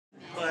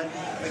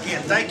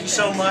again, thank you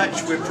so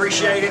much. We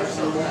appreciate it.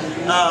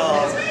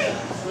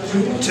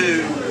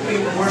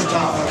 Where's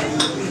Tom?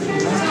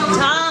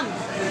 Tom.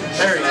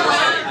 There he is.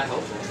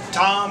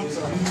 Tom,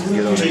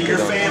 to your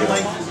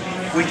family,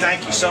 we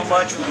thank you so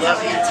much. We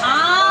love you.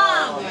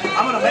 Tom.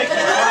 I'm gonna make you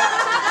cry.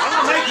 I'm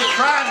gonna make you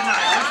cry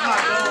tonight. That's my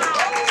goal.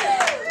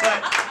 But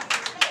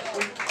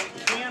we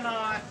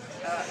cannot.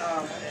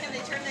 Can they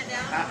turn that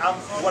down?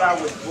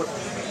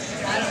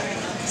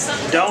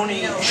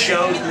 Donnie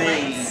showed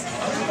me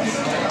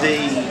the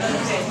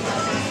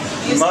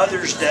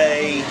Mother's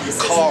Day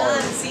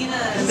card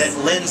that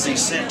Lindsey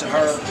sent to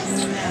her,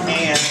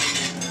 and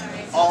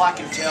all I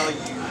can tell you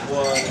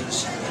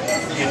was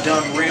you've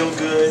done real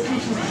good,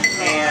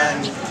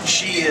 and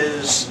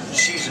she's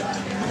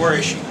where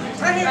is she?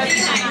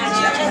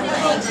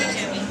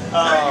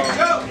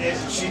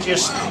 She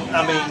just,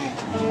 I mean,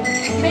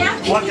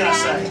 what can I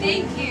say?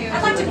 Thank you.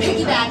 I'd like to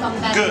piggyback on the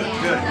back of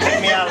that. Good.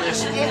 Take me out of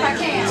this. If I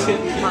can.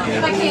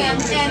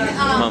 And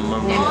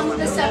on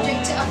the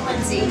subject of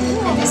Lindsey,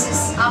 and this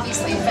is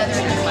obviously a feather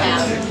in her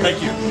cap.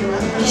 Thank you.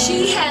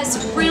 She has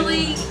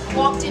really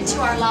walked into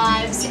our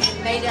lives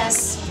and made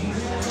us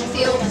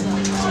feel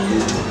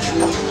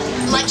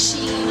like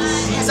she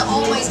has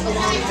always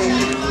belonged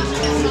there.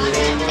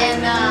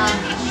 And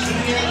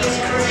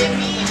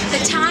the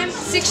time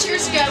 6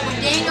 years ago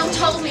when Daniel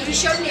told me, he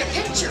showed me a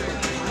picture.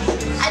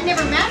 I'd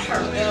never met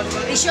her.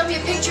 He showed me a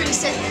picture and he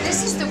said,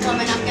 "This is the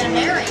woman I'm going to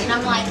marry." And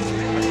I'm like,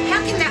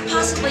 how can that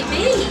possibly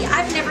be?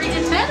 I've never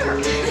even met her.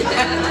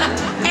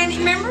 And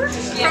remember,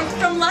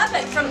 from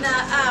Lubbock, from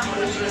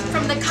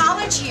the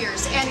college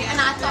years, and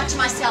I thought to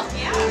myself,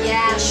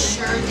 yeah,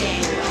 sure,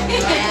 Daniel.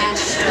 Yeah,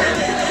 sure.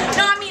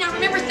 No, I mean, I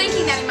remember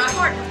thinking that in my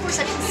heart. Of course,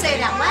 I didn't say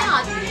it out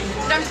loud.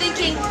 But I'm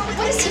thinking,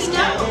 what does he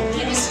know?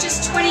 He was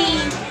just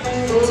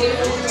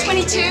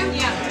 22?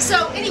 Yeah.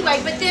 So anyway,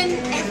 but then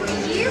every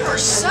year or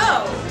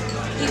so,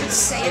 he would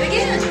say it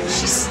again.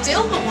 She's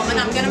still the woman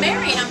I'm going to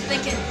marry. And I'm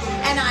thinking,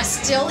 and I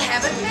still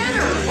haven't met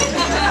her.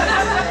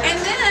 And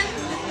then,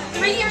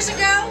 3 years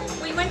ago,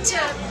 we went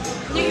to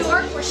New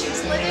York where she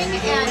was living,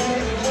 and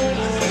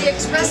the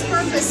express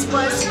purpose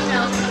was, you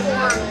know,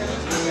 for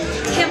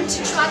him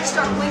to try to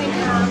start winning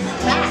her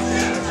back.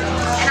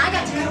 And I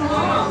got to come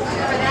along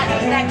for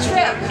that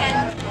trip.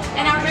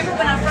 And I remember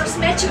when I first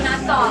met you, and I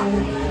thought,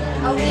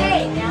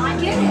 okay, now I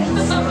get it.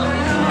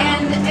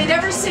 And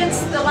ever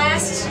since the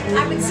last,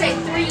 I would say,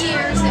 3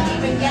 years that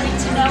we've been getting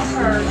to know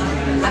her,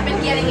 I've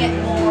been getting it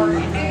more.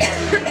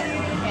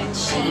 And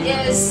she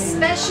is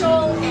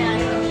special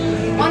and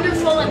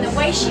wonderful, and the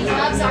way she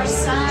loves our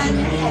son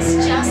has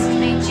just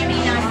made Jimmy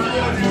and I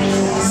feel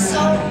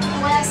so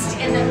blessed.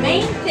 And the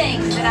main thing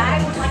that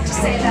I would like to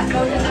say about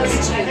both of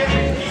those two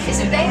is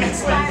that they've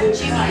inspired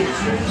Jimmy and I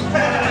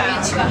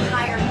into a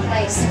higher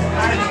place for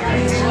our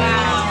marriage.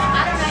 Wow. I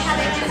don't know how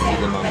they do that,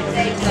 but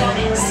they've done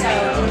it. So,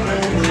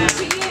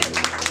 to you,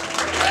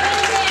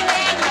 Lindsey and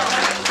Daniel,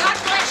 God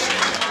bless you.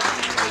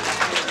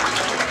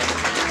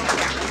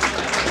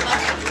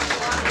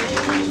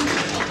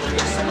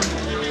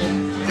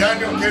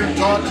 Daniel came to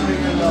talk to me,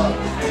 and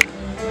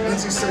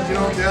Lindsey said, "You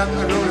know, Dad, I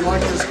really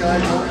like this guy.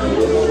 Don't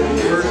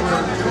hurt him."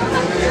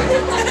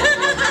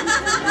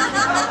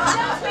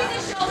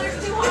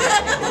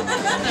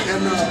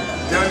 And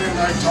Daniel and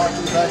I talked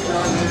in the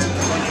background, Lindsey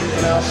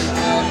keeping out,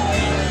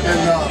 and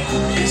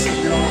he said,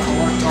 "You know, I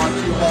want to talk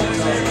to you about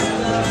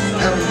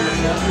having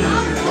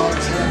your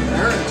daughter's hand in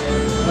marriage."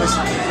 And I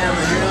said, "Hand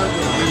in hand,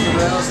 leave the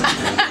rest."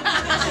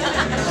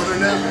 Other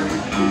than that, we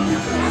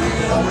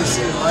always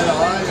see eye to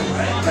eye, and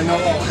I know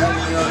how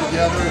happy we are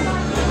together, and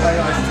I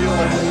feel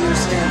like when you're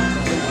saying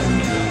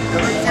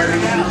that we're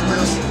fighting to do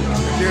this, I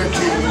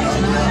guarantee you we're not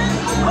happy.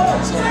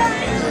 So,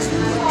 because we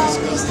would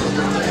discuss the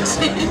other things.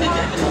 So,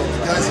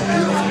 the guy's a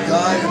beautiful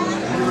guy, and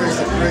you raised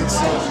a great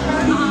son.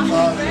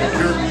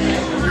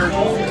 Your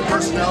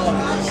personality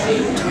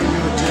is between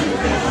you and Jimmy.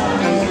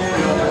 And,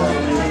 you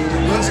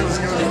know, Lindsey was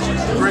given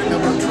a great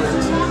number of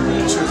traits.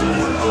 She was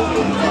born.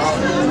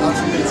 Not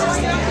for me.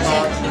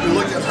 You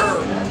look at her,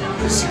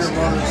 you see her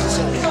mother's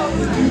soul.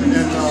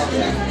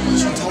 And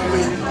she told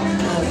me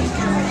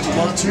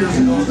lots of years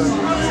ago that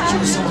she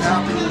was so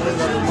happy the way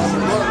that her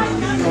mother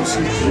looked. You know,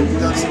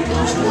 that's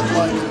what she looked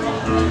like.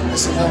 And I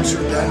said, well, I'm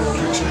sure Daniel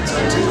appreciates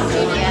that too.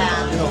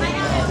 And, you know,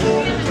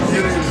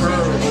 beauty in her,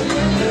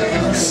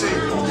 and you see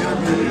the inner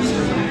beauty is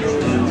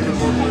even more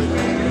beautiful.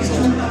 So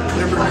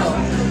they bring out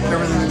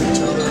everything in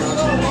each other. And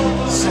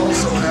I'm so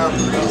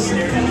happy with us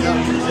having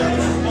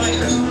together.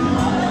 And I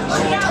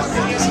don't want to talk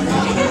about this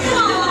anymore.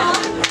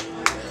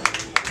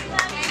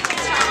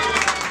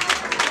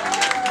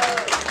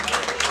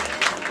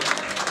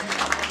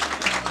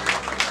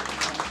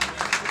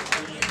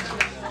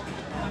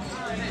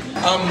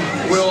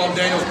 Will, I'm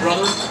Daniel's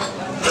brother,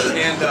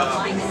 and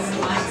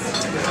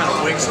we're kind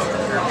of wakes up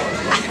here.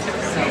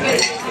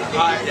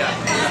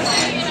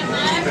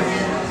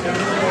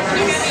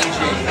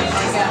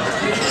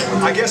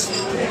 I guess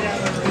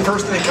the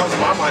first thing that comes to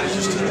my mind is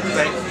just to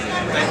thank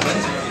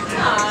Lindsey.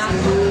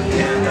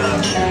 And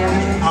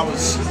I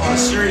was, on a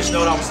serious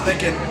note, I was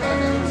thinking,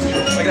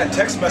 I got a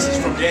text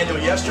message from Daniel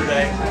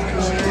yesterday,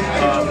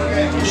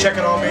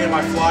 checking on me and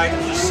my flight,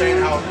 and just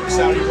saying how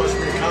excited he was for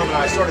me to come, and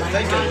I started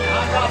thinking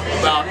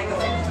about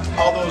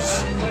all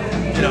those,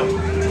 you know,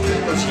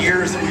 those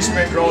years that we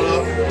spent growing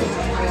up,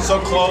 so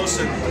close,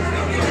 and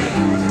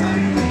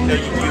you know,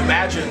 you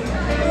imagine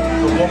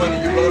the woman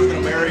that your brother's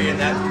going to marry in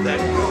that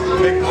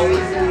big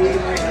moment,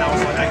 and I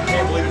was like, I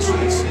can't believe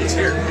it's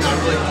here. And I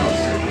really,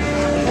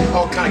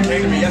 all kind of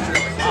came to me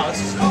yesterday, like, wow,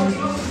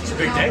 it's a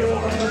big day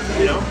tomorrow,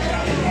 you know?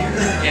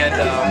 And,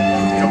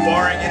 you know,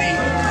 barring any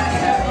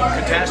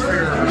catastrophe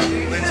or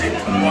Lindsey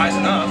wise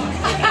enough,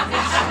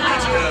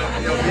 it's going to,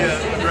 you know, be a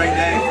great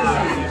day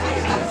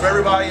for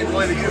everybody, and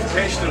really the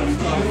unification of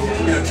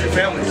you know, two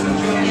families.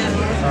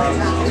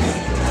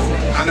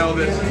 I know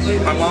that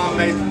my mom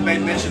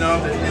made mention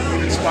of that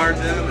you've inspired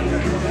them, and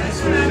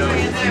you know,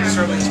 you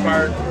certainly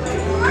inspired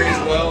me as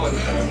well. And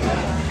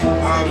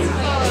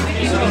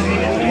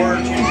the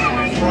word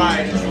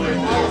pride is really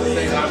the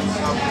thing I'm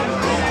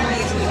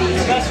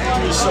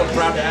just so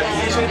proud to have you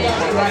as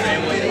part of our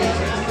family. And,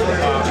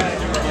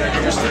 you know,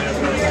 you're just a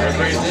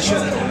great addition,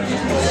 and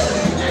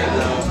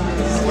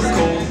what a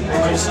cool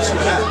sister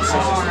to have. So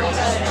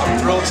I'm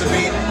thrilled to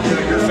meet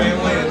your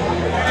family, and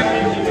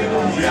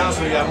to be honest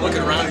with you, I'm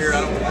looking around here,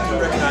 I don't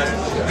recognize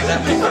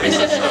that many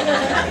faces. So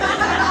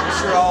I'm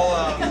sure I'll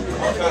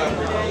kind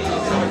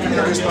of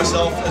introduce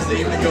myself as the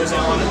evening goes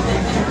on, and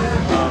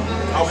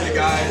I'll be the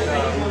guy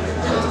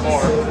at the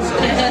bar. So,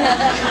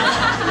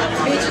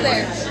 Meet you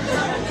there.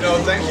 you know,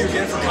 thank you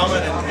again for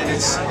coming, and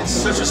it's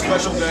such a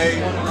special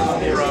day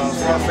for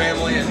our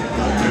family, and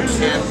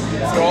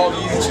for all of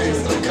you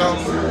to come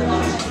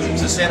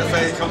to Santa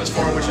Fe, come this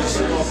far, which is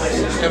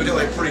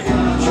evidently a pretty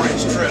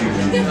strange trip.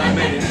 I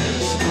made it,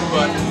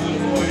 but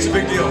it's a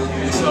big deal,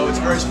 so it's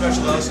very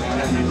special to us,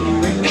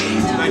 and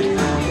thank you.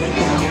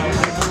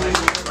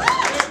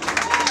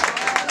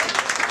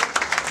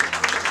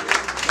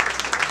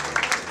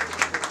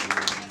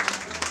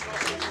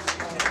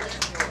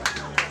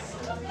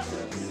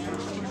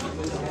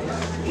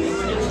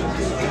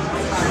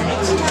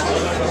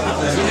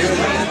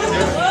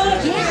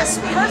 Yes,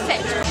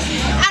 perfect.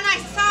 And I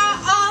saw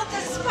all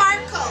the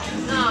sparkle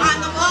on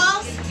the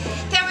walls.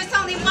 There was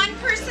only one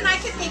person I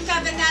could think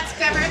of, and that's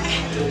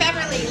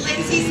Beverly,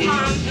 Lindsey's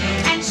mom,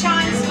 and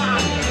Sean's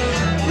mom.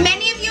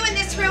 Many of you in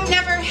this room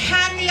never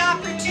had the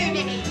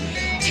opportunity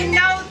to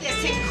know this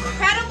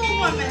incredible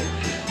woman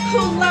who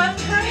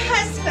loved her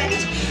husband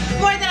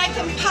more than I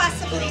can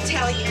possibly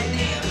tell you,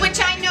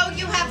 which I know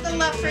you have the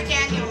love for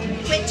Daniel,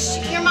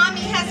 which your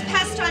mommy has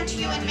passed on to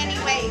you in many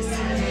ways.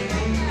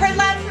 Her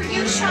love for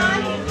you,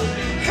 Sean,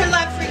 her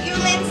love for you,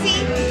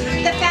 Lindsey,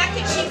 the fact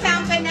that she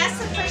found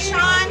Vanessa for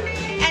Sean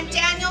and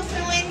Daniel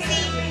for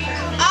Lindsey.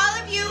 All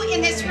of you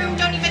in this room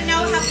don't even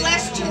know how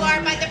blessed you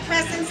are by the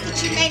presence that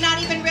you may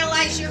not even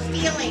realize you're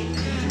feeling.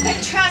 But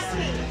trust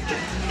me,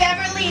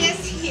 Beverly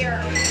is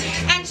here,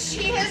 and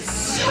she is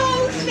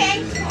so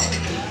thankful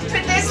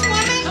for this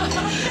woman.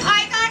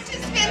 I got to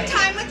spend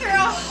time with her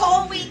a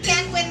whole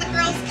weekend when the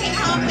girls came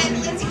home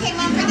and Lindsey came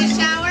home for the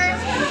shower,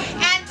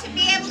 and to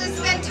be able to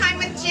spend time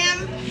with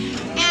Jim.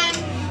 And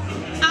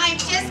I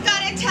just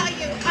got to tell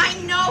you, I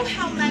know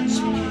how much,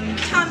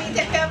 Tommy,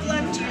 that Bev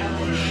loved you.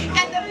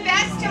 And the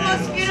best and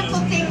most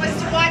beautiful thing was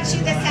to watch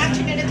you this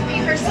afternoon at the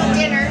rehearsal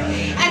dinner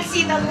and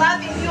see the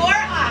love in your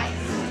eyes,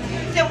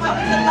 the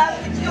love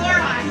in your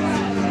eyes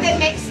that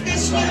makes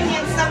this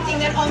union something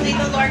that only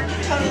the Lord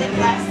can totally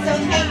bless. So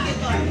thank you,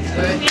 Lord.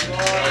 Thank you.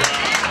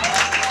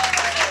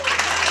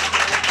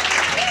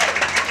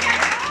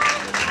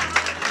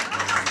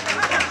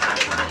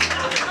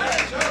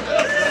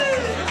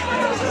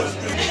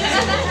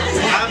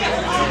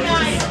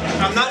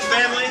 I'm not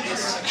family,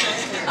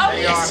 Oh,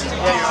 yes.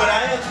 but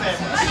I am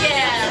family.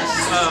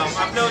 Yes.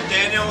 I've known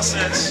Daniel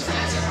since,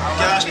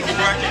 gosh,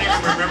 before I can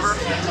even remember.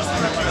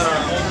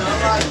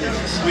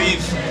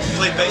 We've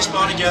played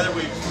baseball together.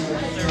 We've,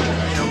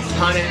 you know,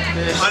 hunted,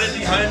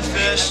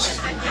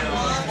 fished. You know,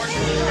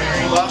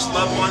 we lost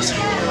loved ones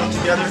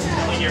together.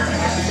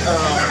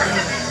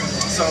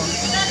 So,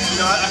 you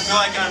know, I feel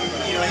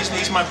like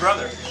he's my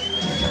brother.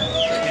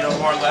 You know,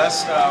 more or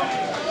less.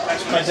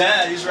 My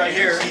dad, he's right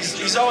here.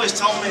 He's always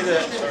told me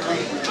that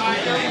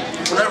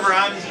whenever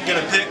I'm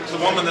gonna pick the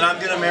woman that I'm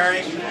gonna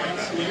marry,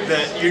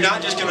 that you're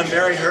not just gonna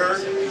marry her,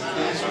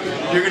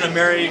 you're gonna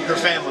marry her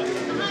family.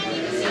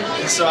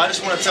 And so I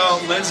just want to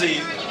tell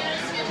Lindsey,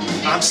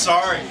 I'm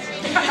sorry.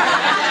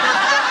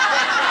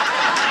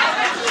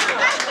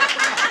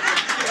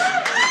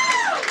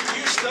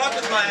 You stuck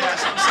with my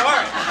ass. I'm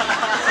sorry.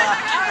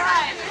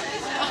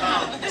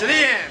 To the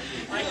end.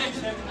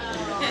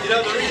 You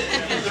know,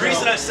 the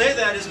reason I say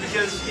that is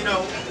because, you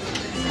know,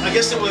 I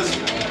guess it was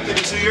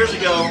maybe 2 years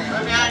ago.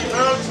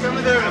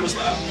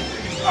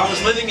 I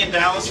was living in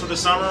Dallas for the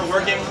summer,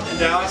 working in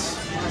Dallas,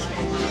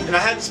 and I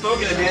hadn't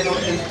spoken to Daniel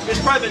in, it's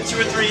probably been 2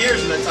 or 3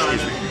 years at that time.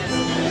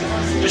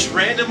 And just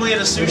randomly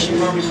at a sushi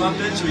bar, we bumped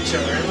into each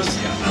other. It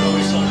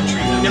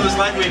was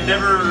like we'd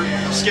never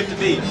skipped a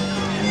beat.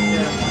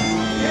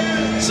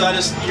 So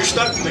you're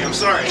stuck with me. I'm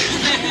sorry.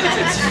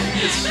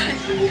 It's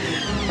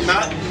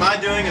not my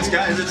doing. It's a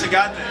God thing. It's a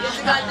God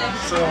thing.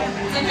 So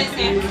It's in His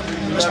hands.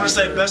 I just want to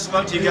say best of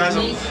luck to you guys.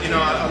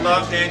 I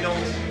love Daniel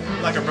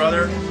like a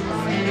brother,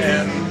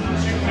 and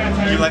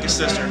you like a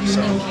sister.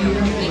 So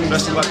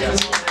best of luck,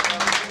 guys.